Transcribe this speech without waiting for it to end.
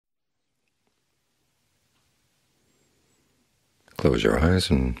Close your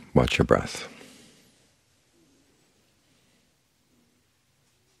eyes and watch your breath.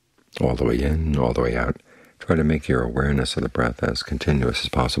 All the way in, all the way out. Try to make your awareness of the breath as continuous as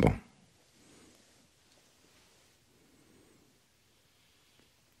possible.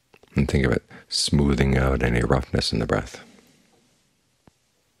 And think of it smoothing out any roughness in the breath.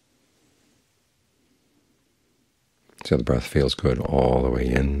 So the breath feels good all the way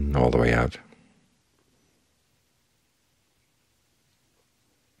in, all the way out.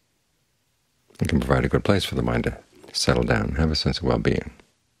 It can provide a good place for the mind to settle down, have a sense of well-being.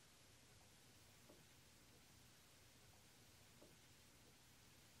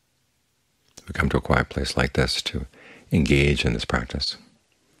 We come to a quiet place like this to engage in this practice,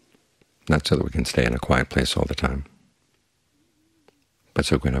 not so that we can stay in a quiet place all the time, but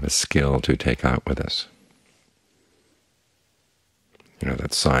so we can have a skill to take out with us. You know,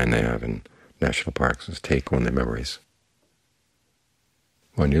 that sign they have in national parks is take only memories.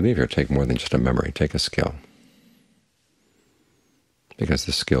 When you leave here, take more than just a memory, take a skill. Because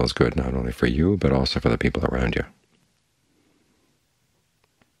the skill is good not only for you, but also for the people around you.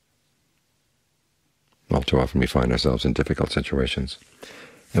 All too often we find ourselves in difficult situations,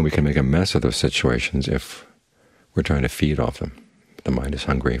 and we can make a mess of those situations if we're trying to feed off them. The mind is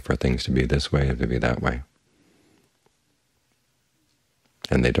hungry for things to be this way and to be that way.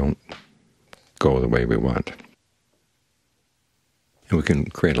 And they don't go the way we want. And we can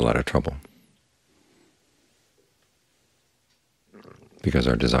create a lot of trouble because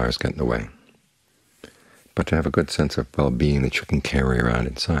our desires get in the way. But to have a good sense of well-being that you can carry around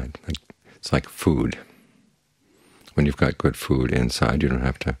inside, it's like food. When you've got good food inside, you don't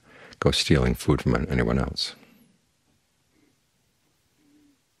have to go stealing food from anyone else.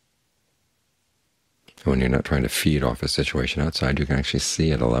 When you're not trying to feed off a situation outside, you can actually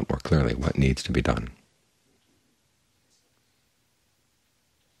see it a lot more clearly, what needs to be done.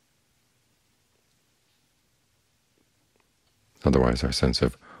 Otherwise, our sense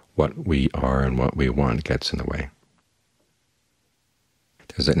of what we are and what we want gets in the way.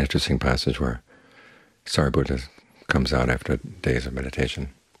 There's an interesting passage where Sariputta comes out after days of meditation.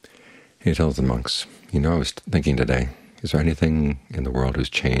 He tells the monks, I was thinking today, is there anything in the world whose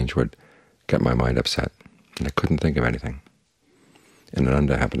change would get my mind upset? And I couldn't think of anything. And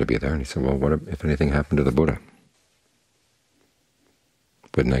Ananda happened to be there, and he said, well, what if anything happened to the Buddha?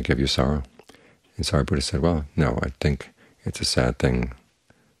 Wouldn't that give you sorrow? And Sariputta said, well, no, I think it's a sad thing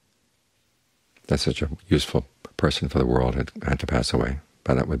that such a useful person for the world had to pass away,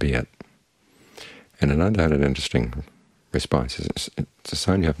 but that would be it. And Ananda had an interesting response. It's a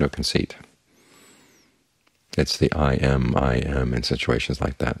sign you have no conceit. It's the I am in situations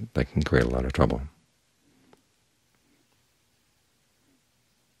like that that can create a lot of trouble.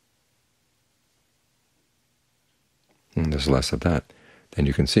 And there's less of that, then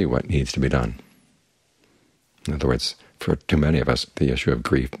you can see what needs to be done. In other words, for too many of us, the issue of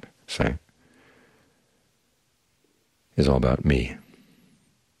grief, say, is all about me.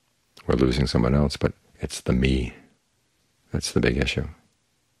 We're losing someone else, but it's the me. That's the big issue.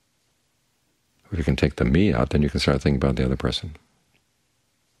 If you can take the me out, then you can start thinking about the other person.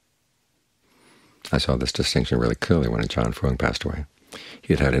 I saw this distinction really clearly when Ajahn Fuang passed away.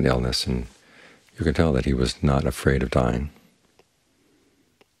 He had had an illness, and you could tell that he was not afraid of dying.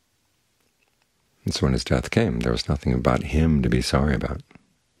 And so when his death came, there was nothing about him to be sorry about.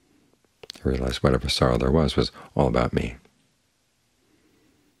 I realized whatever sorrow there was all about me.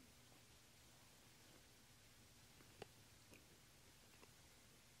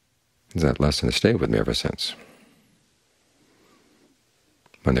 That lesson has stayed with me ever since.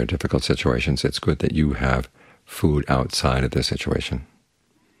 When there are difficult situations, it's good that you have food outside of the situation.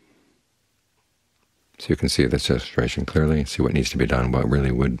 So you can see the situation clearly, see what needs to be done, what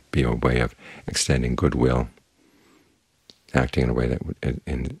really would be a way of extending goodwill, acting in a way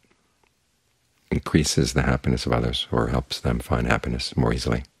that increases the happiness of others or helps them find happiness more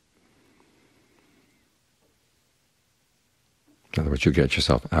easily. In other words, you get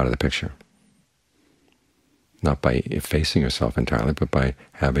yourself out of the picture, not by effacing yourself entirely, but by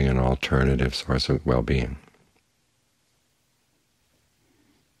having an alternative source of well-being.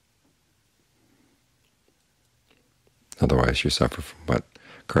 Otherwise, you suffer from what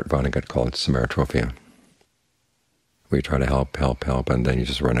Kurt Vonnegut called samarotrophia, where you try to help, and then you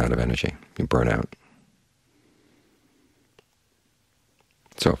just run out of energy. You burn out.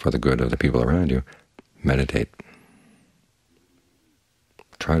 So for the good of the people around you, meditate.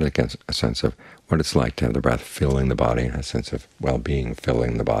 Try to get a sense of what it's like to have the breath filling the body, and a sense of well-being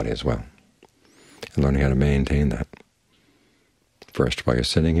filling the body as well, and learning how to maintain that. First while you're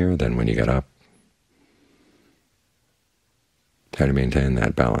sitting here, then when you get up, Try to maintain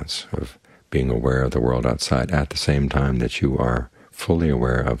that balance of being aware of the world outside at the same time that you are fully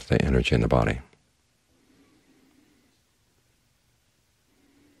aware of the energy in the body.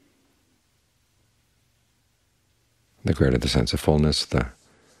 The greater the sense of fullness, the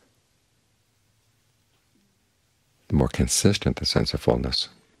more consistent the sense of fullness,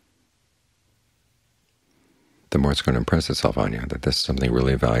 the more it's going to impress itself on you that this is something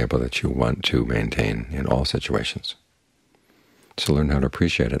really valuable that you want to maintain in all situations. So learn how to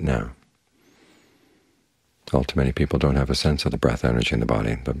appreciate it now. All too many people don't have a sense of the breath energy in the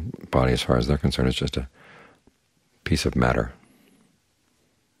body. The body, as far as they're concerned, is just a piece of matter,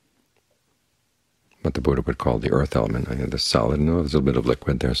 what the Buddha would call the earth element. I mean, the solid, there's a little bit of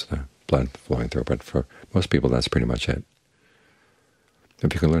liquid, there's the blood flowing through, but for most people that's pretty much it.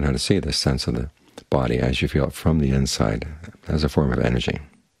 If you can learn how to see this sense of the body as you feel it from the inside as a form of energy,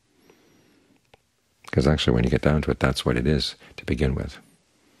 because actually when you get down to it, that's what it is to begin with.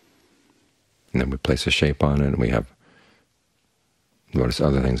 And then we place a shape on it, and we notice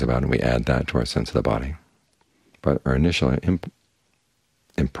other things about it, and we add that to our sense of the body. But our initial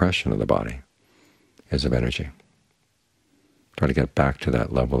impression of the body is of energy. Try to get back to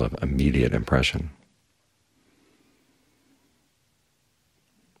that level of immediate impression.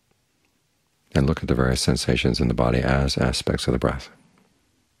 And look at the various sensations in the body as aspects of the breath.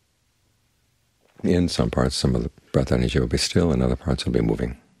 In some parts, some of the breath energy will be still, in other parts will be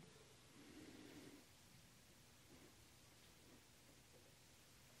moving.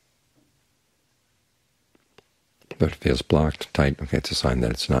 But if it feels blocked, tight, okay, it's a sign that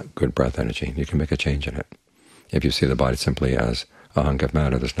it's not good breath energy. You can make a change in it. If you see the body simply as a hunk of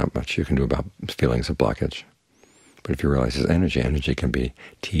matter, there's not much you can do about feelings of blockage. But if you realize it's energy, energy can be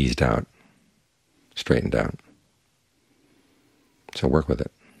teased out, straightened out. So work with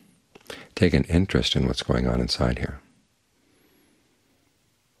it. Take an interest in what's going on inside here.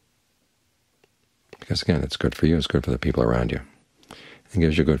 Because again, it's good for you, it's good for the people around you. It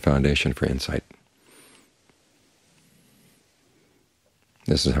gives you a good foundation for insight.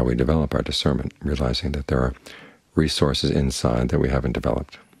 This is how we develop our discernment, realizing that there are resources inside that we haven't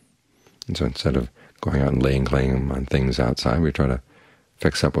developed. And so instead of going out and laying claim on things outside, we try to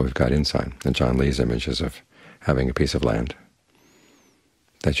fix up what we've got inside. And John Lee's images of having a piece of land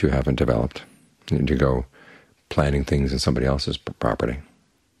that you haven't developed, and you go planting things in somebody else's property.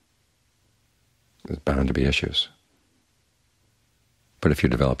 There's bound to be issues. But if you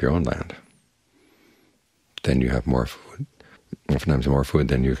develop your own land, then you have more food. Oftentimes more food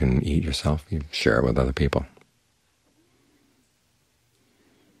than you can eat yourself. You share it with other people.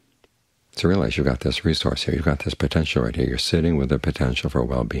 So realize you've got this resource here. You've got this potential right here. You're sitting with the potential for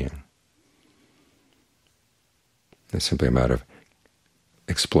well-being. It's simply a matter of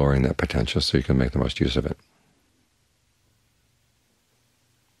exploring that potential so you can make the most use of it.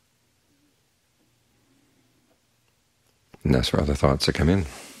 And that's for other thoughts that come in.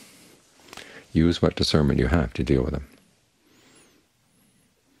 Use what discernment you have to deal with them.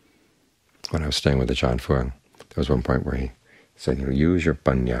 When I was staying with the Ajahn Fuang, there was one point where he said, use your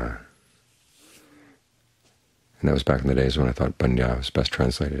panya. And that was back in the days when I thought panya was best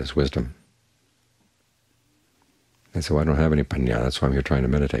translated as wisdom. I said, well, I don't have any panya, that's why I'm here trying to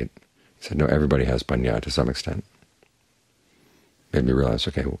meditate. He said, no, everybody has panya to some extent. Made me realize,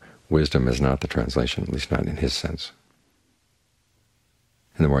 okay, wisdom is not the translation, at least not in his sense.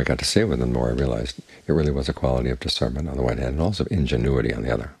 And the more I got to sit with him, the more I realized it really was a quality of discernment on the one hand, and also of ingenuity on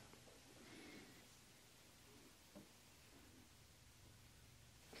the other.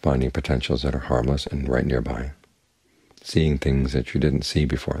 Finding potentials that are harmless and right nearby. Seeing things that you didn't see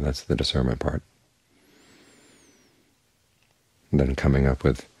before, that's the discernment part. And then coming up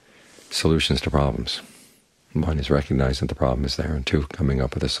with solutions to problems. One is recognizing that the problem is there, and two, coming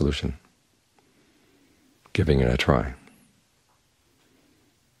up with a solution, giving it a try.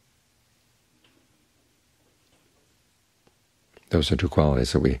 Those are two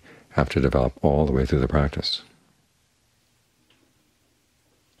qualities that we have to develop all the way through the practice.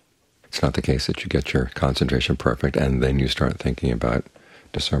 It's not the case that you get your concentration perfect and then you start thinking about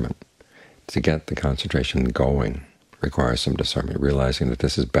discernment. To get the concentration going requires some discernment, realizing that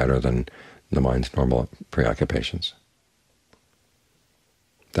this is better than the mind's normal preoccupations.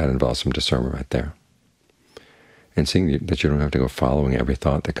 That involves some discernment right there. And seeing that you don't have to go following every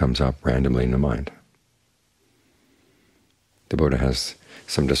thought that comes up randomly in the mind. The Buddha has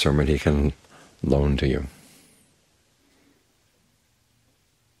some discernment he can loan to you.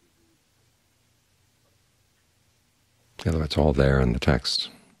 Although it's all there in the text.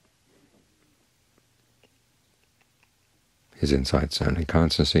 His insights on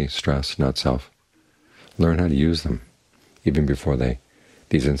inconstancy, stress, not self. Learn how to use them even before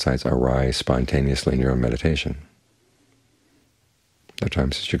these insights arise spontaneously in your own meditation. There are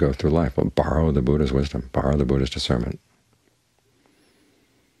times as you go through life, well, borrow the Buddha's wisdom, borrow the Buddha's discernment.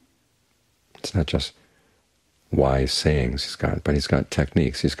 It's not just wise sayings he's got, but he's got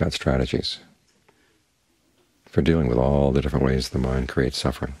techniques, he's got strategies for dealing with all the different ways the mind creates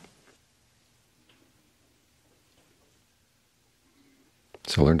suffering.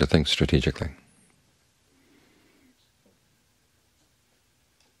 So learn to think strategically.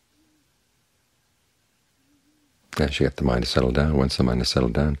 As you get the mind to settle down, once the mind is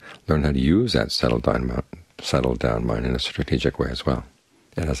settled down, learn how to use that settled down mind in a strategic way as well.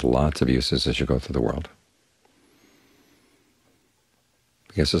 It has lots of uses as you go through the world.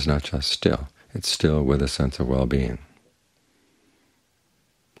 Because it's not just still, it's still with a sense of well-being.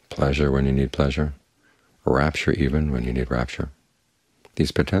 Pleasure when you need pleasure, rapture even when you need rapture.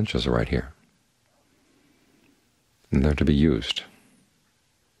 These potentials are right here, and they're to be used.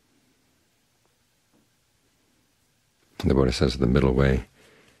 The Buddha says the middle way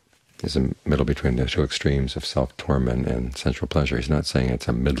is a middle between the two extremes of self-torment and sensual pleasure. He's not saying it's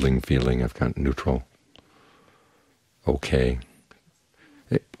a middling feeling of kind of neutral, okay.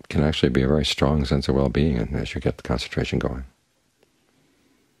 It can actually be a very strong sense of well-being as you get the concentration going.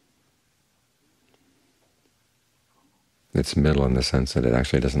 It's middle in the sense that it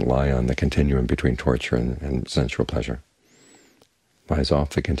actually doesn't lie on the continuum between torture and sensual pleasure. It lies off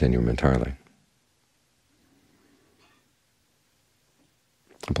the continuum entirely.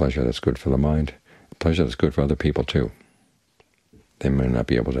 A pleasure that's good for the mind, a pleasure that's good for other people too. They may not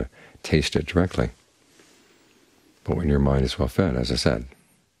be able to taste it directly, but when your mind is well fed, as I said,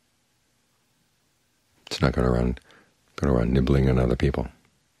 it's not going to run nibbling on other people.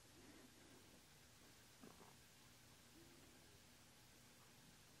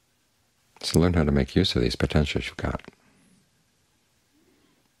 So learn how to make use of these potentials you've got.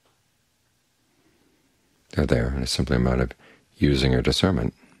 They're there, and it's simply a matter of using your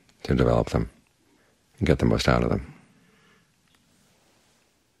discernment to develop them and get the most out of them.